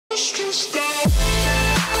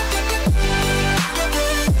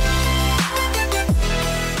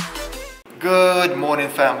Good morning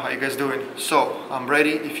fam, how you guys doing? So I'm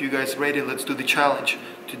ready. If you guys ready, let's do the challenge.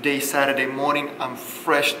 Today's Saturday morning. I'm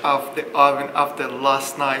fresh off the oven after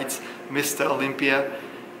last night's Mr. Olympia.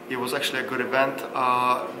 It was actually a good event.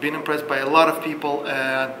 Been impressed by a lot of people,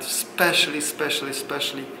 and especially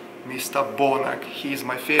Mr. Bonak. He's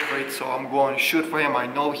my favorite, so I'm going to shoot for him. I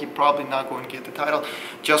know he probably not going to get the title,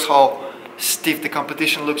 just how stiff the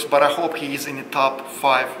competition looks, but I hope he's in the top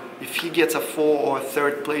 5. If he gets a 4th or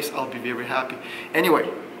 3rd place, I'll be very happy. Anyway,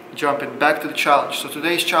 jumping back to the challenge. So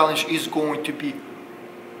today's challenge is going to be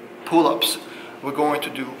pull-ups. We're going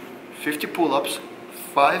to do 50 pull-ups,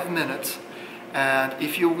 5 minutes. And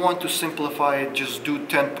if you want to simplify it, just do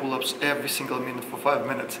 10 pull-ups every single minute for 5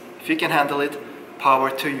 minutes. If you can handle it,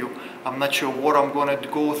 power to you. I'm not sure what I'm going to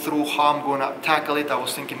go through, how I'm going to tackle it. I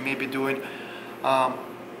was thinking maybe doing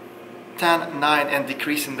 10, 9 and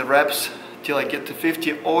decreasing the reps till I get to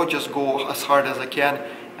 50, or just go as hard as I can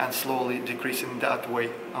and slowly decreasing that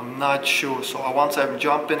way. I'm not sure, so once I'm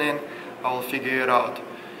jumping in, I will figure it out.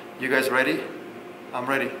 You guys ready? I'm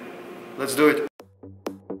ready. Let's do it.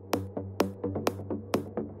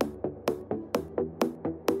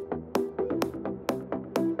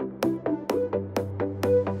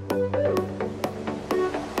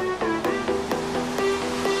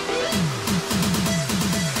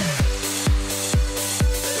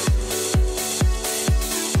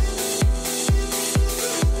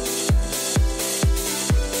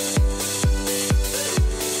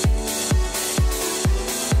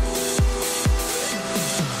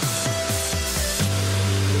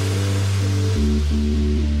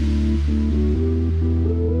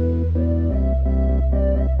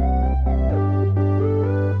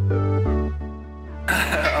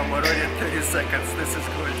 I'm already at 30 seconds. This is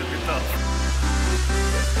going to be tough.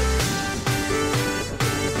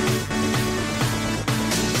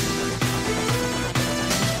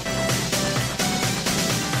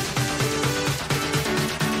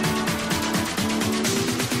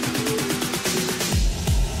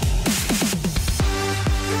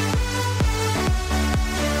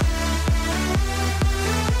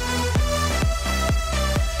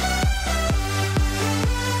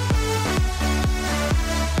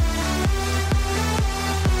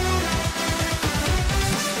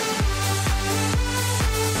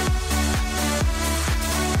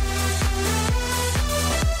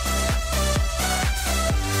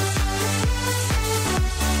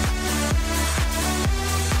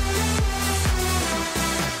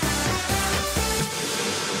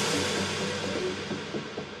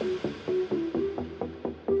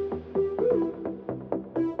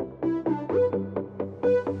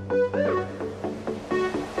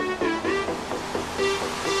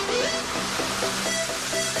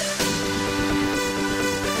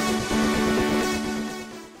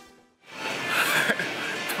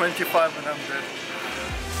 $25 and I'm dead.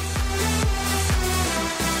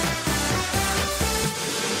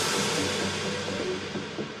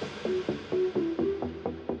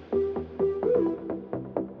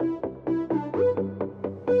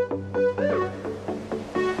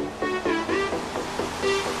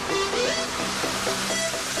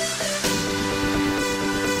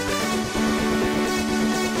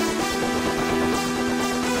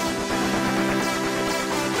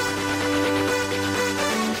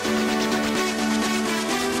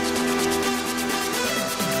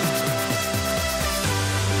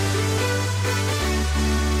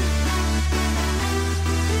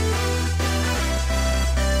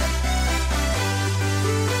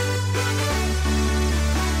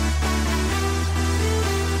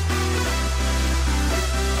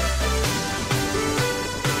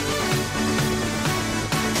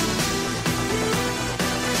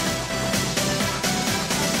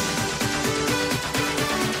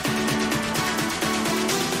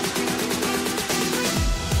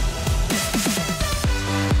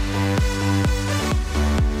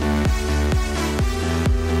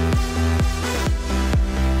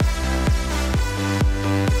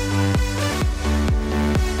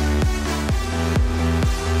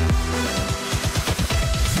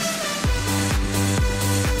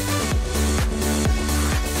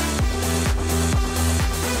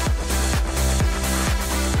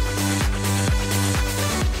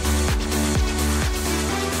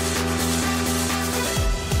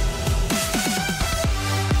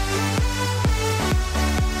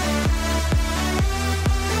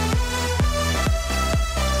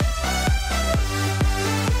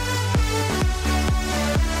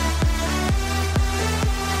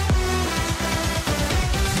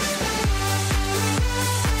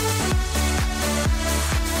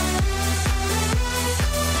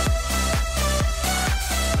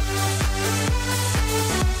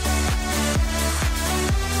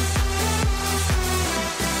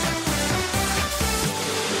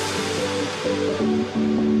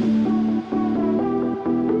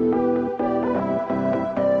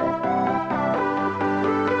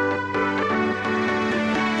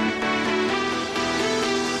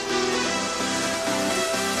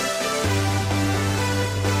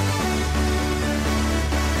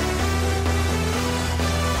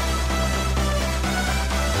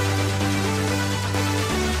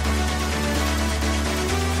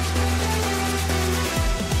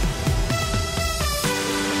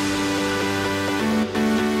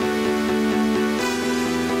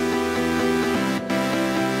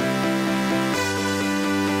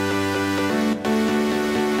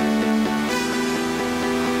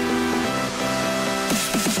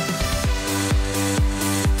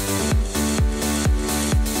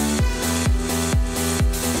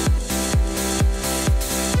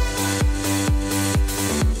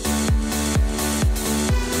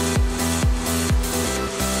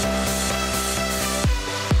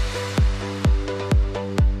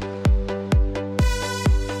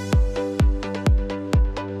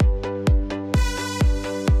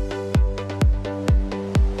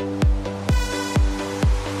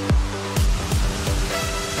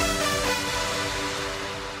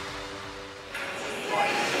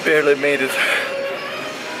 Barely made it.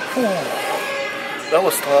 Whew. That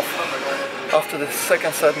was tough. After the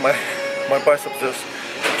second set, my bicep just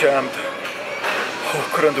jammed.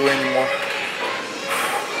 Oh, couldn't do anymore.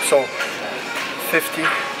 So 50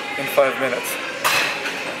 in 5 minutes.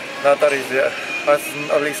 Not that easy.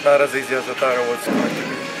 At least not as easy as I thought it was going to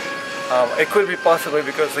be. It could be possibly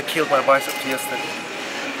because I killed my biceps yesterday.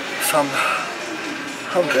 So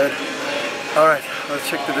I'm dead. Alright, let's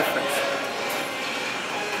check the difference.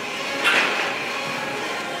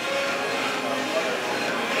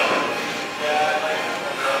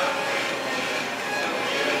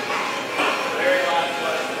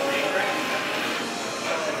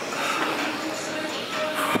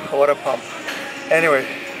 What a pump. Anyway,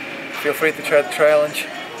 feel free to try the challenge.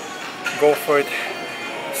 Go for it.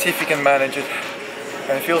 See if you can manage it.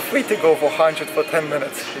 And feel free to go for 100 for 10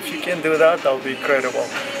 minutes. If you can do that, that'll be incredible.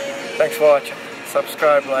 Thanks for watching.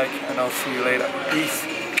 Subscribe, like, and I'll see you later. Peace.